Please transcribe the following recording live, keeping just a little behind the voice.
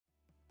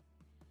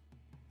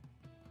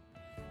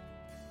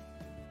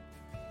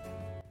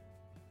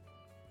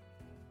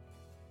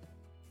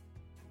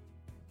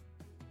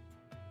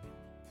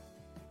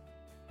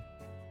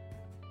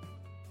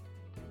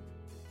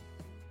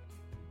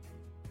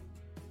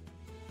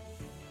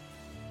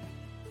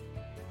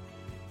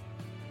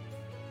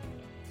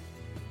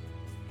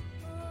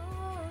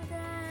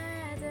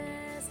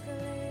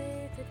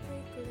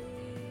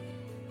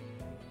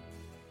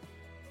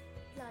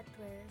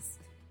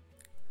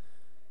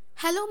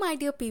Hello, my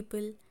dear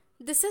people.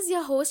 This is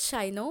your host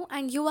Shino,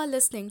 and you are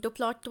listening to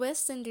Plot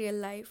Twists in Real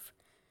Life.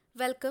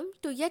 Welcome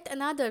to yet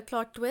another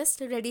plot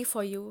twist ready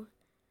for you.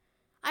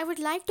 I would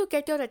like to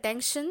get your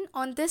attention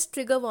on this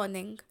trigger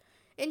warning.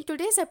 In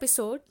today's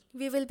episode,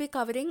 we will be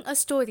covering a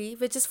story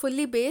which is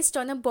fully based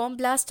on a bomb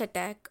blast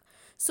attack.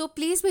 So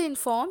please be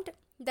informed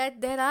that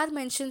there are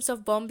mentions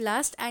of bomb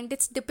blast and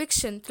its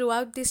depiction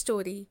throughout the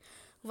story.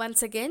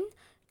 Once again,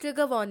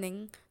 trigger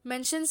warning,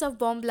 mentions of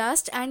bomb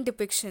blast and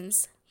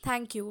depictions.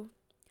 Thank you.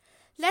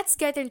 Let's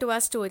get into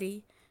our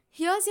story.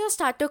 Here's your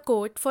starter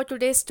quote for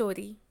today's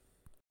story.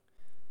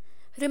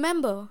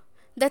 Remember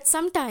that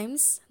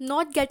sometimes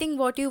not getting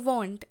what you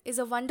want is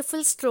a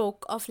wonderful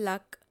stroke of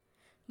luck.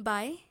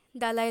 By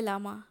Dalai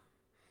Lama.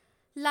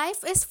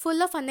 Life is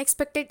full of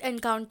unexpected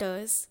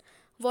encounters.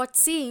 What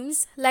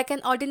seems like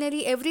an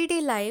ordinary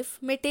everyday life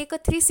may take a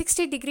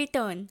 360-degree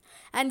turn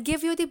and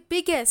give you the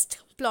biggest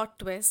plot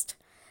twist.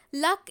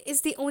 Luck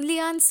is the only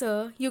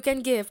answer you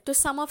can give to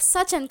some of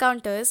such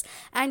encounters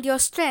and your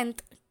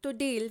strength to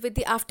deal with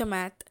the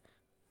aftermath.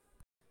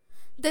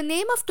 The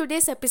name of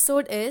today's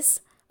episode is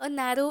A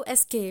Narrow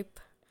Escape.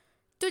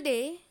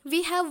 Today,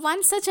 we have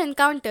one such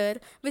encounter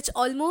which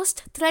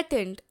almost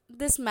threatened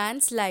this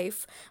man's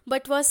life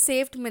but was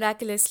saved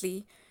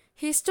miraculously.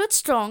 He stood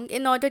strong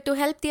in order to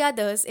help the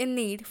others in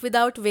need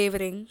without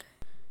wavering.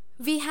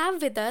 We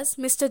have with us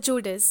Mr.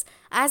 Judas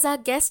as our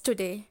guest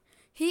today.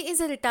 He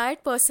is a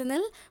retired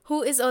personnel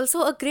who is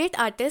also a great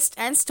artist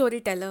and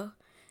storyteller.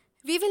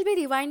 We will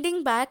be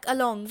rewinding back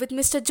along with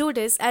Mr.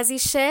 Judas as he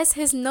shares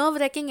his nerve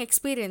wracking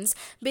experience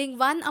being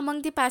one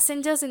among the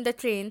passengers in the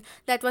train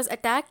that was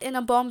attacked in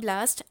a bomb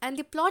blast and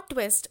the plot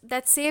twist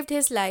that saved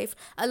his life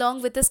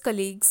along with his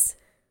colleagues.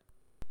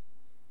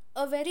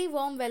 A very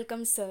warm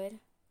welcome, sir.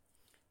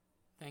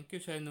 Thank you,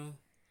 Shainu.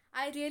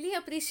 I really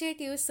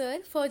appreciate you, sir,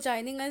 for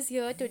joining us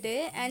here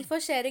today and for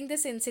sharing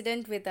this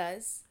incident with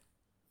us.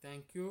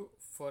 Thank you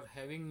for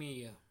having me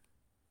here.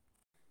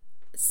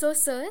 So,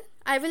 sir,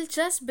 I will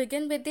just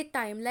begin with the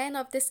timeline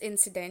of this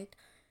incident.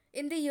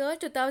 In the year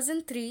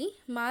 2003,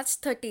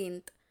 March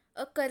 13th,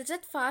 a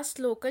Karjat fast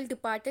local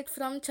departed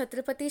from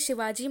Chhatrapati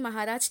Shivaji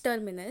Maharaj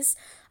terminus,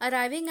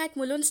 arriving at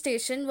Mulund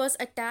station was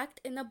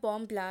attacked in a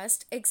bomb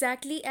blast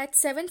exactly at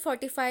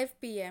 7:45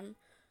 pm.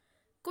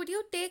 Could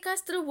you take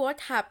us through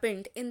what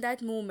happened in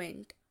that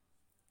moment?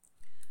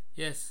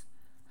 Yes,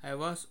 I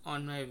was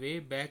on my way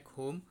back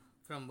home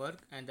from work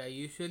and I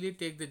usually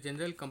take the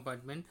general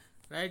compartment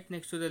right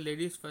next to the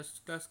ladies'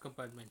 first class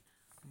compartment.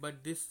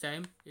 But this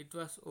time it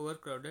was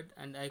overcrowded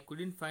and I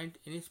couldn't find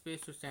any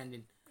space to stand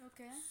in.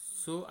 Okay.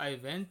 So I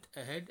went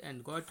ahead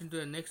and got into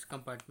the next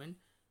compartment,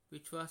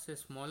 which was a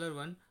smaller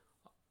one,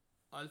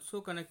 also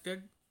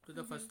connected to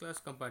the first class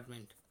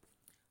compartment.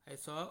 I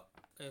saw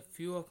a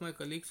few of my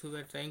colleagues who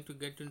were trying to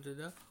get into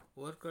the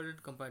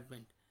overcrowded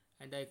compartment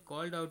and I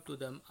called out to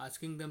them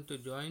asking them to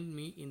join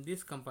me in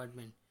this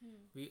compartment.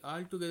 We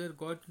all together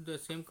got into the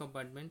same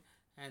compartment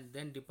and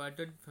then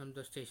departed from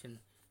the station.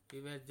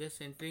 We were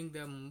just entering the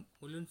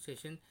Mulund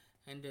station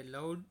and a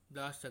loud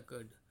blast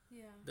occurred.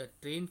 Yeah. The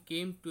train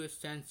came to a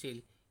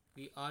standstill.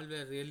 We all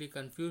were really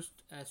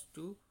confused as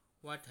to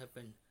what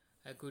happened.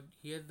 I could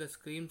hear the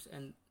screams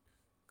and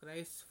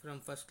cries from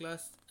first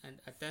class and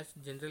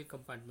attached general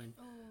compartment,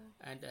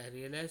 and I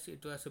realized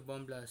it was a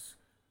bomb blast.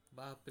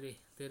 Bapre,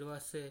 there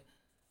was a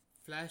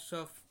flash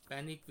of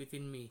panic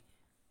within me,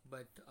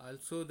 but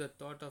also the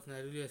thought of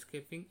narrowly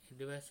escaping a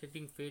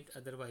devastating fate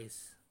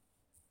otherwise.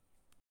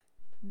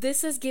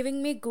 This is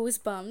giving me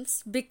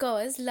goosebumps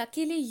because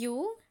luckily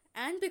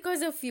and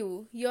because of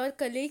you, your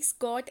colleagues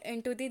got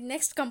into the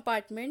next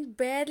compartment,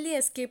 barely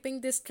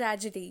escaping this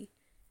tragedy.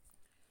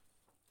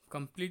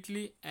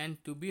 Completely,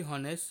 and to be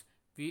honest,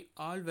 we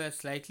all were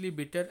slightly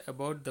bitter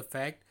about the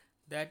fact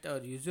that our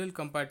usual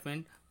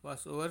compartment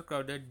was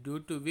overcrowded, due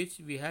to which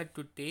we had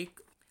to take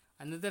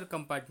another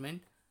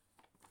compartment.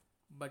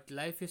 But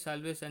life is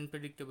always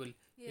unpredictable.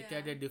 It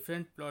had a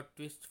different plot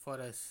twist for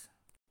us.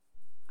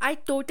 I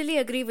totally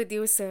agree with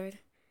you, sir.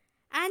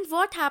 And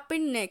what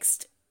happened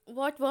next?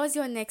 What was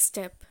your next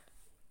step?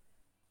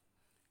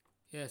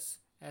 Yes,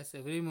 as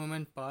every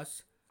moment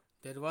passed,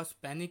 there was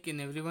panic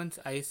in everyone's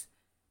eyes.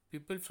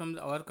 People from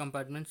our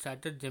compartment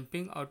started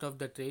jumping out of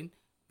the train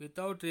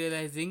without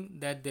realizing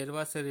that there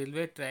was a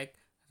railway track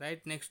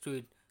right next to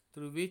it,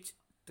 through which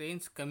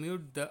trains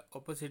commute the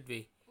opposite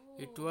way.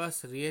 It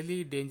was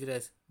really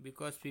dangerous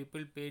because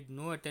people paid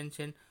no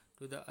attention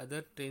to the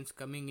other trains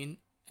coming in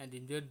and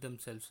injured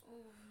themselves.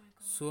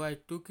 So I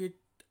took it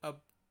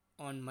up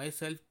on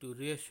myself to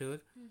reassure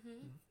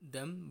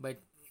them by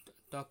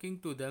talking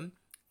to them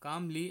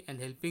calmly and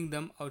helping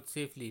them out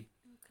safely.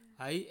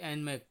 I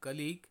and my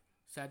colleague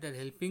started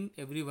helping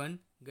everyone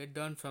get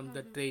down from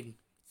the train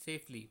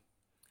safely.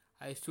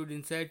 I stood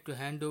inside to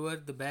hand over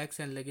the bags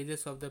and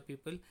luggages of the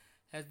people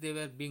as they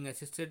were being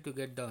assisted to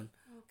get down.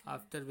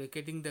 After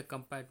vacating the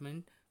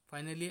compartment,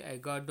 finally I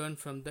got down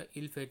from the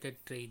ill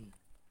fated train.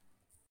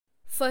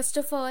 First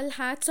of all,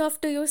 hats off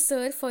to you,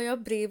 sir, for your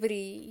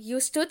bravery. You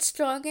stood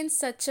strong in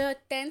such a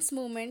tense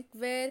moment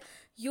where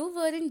you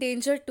were in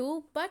danger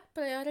too, but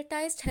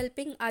prioritized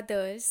helping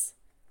others.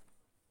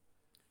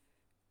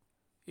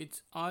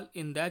 It's all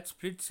in that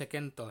split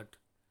second thought,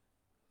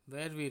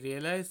 where we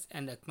realize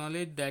and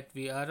acknowledge that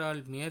we are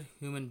all mere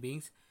human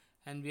beings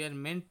and we are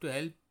meant to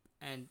help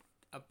and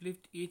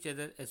uplift each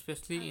other,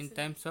 especially in Absolutely.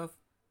 times of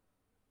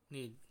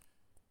need.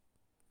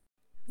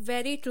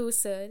 Very true,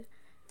 sir.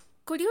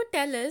 Could you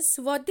tell us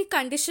what the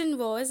condition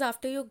was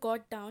after you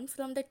got down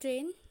from the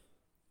train?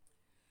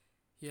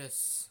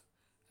 Yes,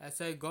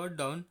 as I got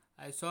down,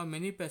 I saw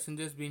many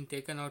passengers being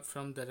taken out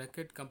from the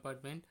rocket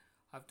compartment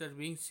after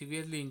being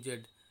severely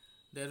injured.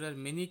 There were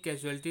many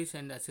casualties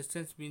and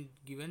assistance being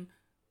given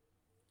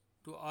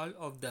to all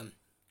of them.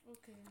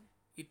 Okay.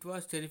 It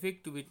was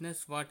terrific to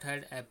witness what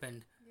had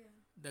happened. Yeah.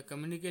 The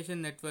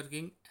communication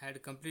networking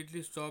had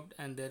completely stopped,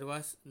 and there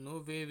was no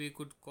way we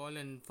could call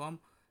and inform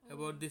Oh.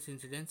 about these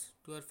incidents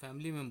to our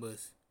family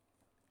members.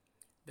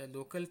 The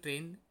local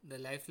train, the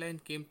lifeline,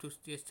 came to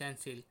a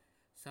standstill,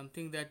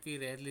 something that we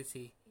rarely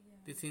see. Yeah.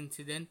 This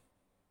incident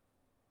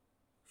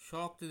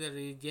shocked the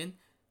region,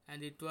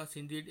 and it was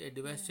indeed a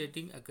Yeah.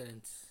 devastating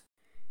occurrence.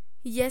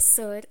 Yes,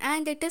 sir,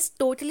 and it is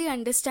totally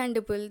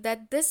understandable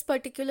that this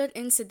particular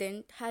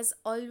incident has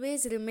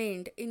always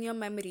remained in your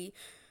memory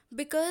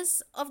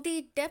because of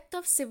the depth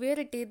of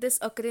severity this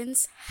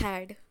occurrence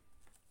had.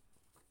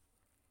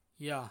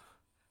 Yeah,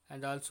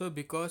 and also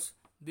because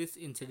this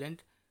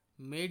incident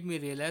made me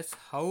realize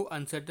how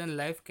uncertain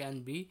life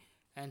can be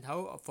and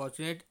how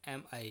fortunate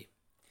am I.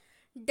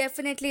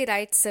 Definitely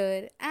right,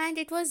 sir. And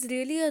it was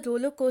really a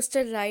roller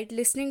coaster ride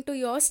listening to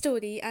your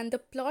story and the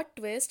plot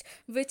twist,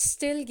 which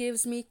still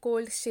gives me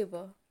cold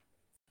shiver.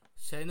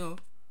 Shino,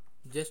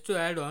 just to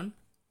add on,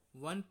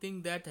 one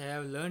thing that I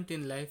have learnt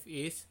in life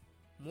is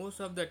most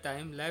of the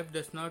time life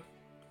does not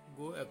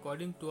go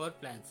according to our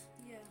plans.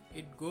 Yeah.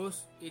 It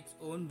goes its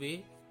own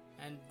way,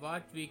 and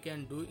what we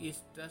can do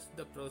is trust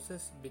the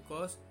process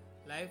because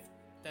life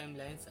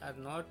timelines are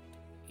not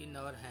in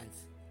our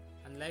hands.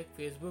 Unlike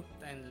Facebook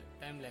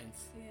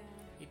timelines, Yeah.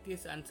 it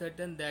is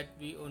uncertain that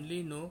we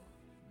only know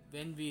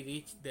when we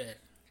reach there.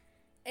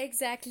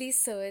 Exactly,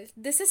 sir.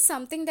 This is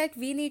something that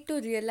we need to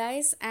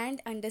realize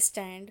and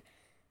understand.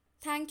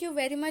 Thank you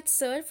very much,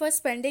 sir, for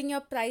spending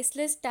your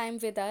priceless time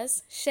with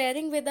us,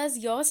 sharing with us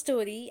your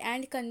story,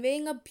 and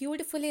conveying a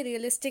beautifully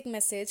realistic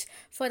message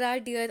for our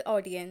dear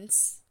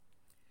audience.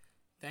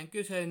 Thank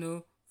you,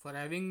 Shainu, for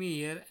having me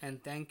here,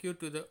 and thank you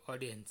to the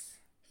audience.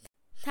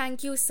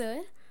 Thank you,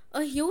 sir.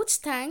 A huge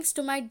thanks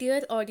to my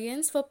dear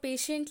audience for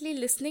patiently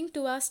listening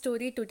to our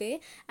story today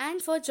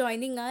and for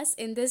joining us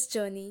in this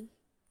journey.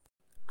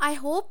 I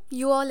hope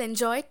you all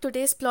enjoyed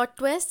today's plot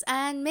twist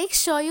and make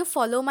sure you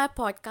follow my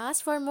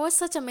podcast for more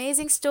such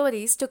amazing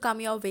stories to come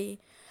your way.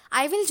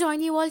 I will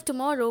join you all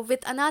tomorrow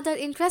with another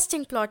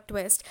interesting plot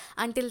twist.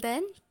 Until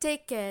then,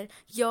 take care.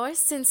 Yours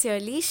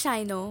sincerely,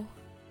 Shino.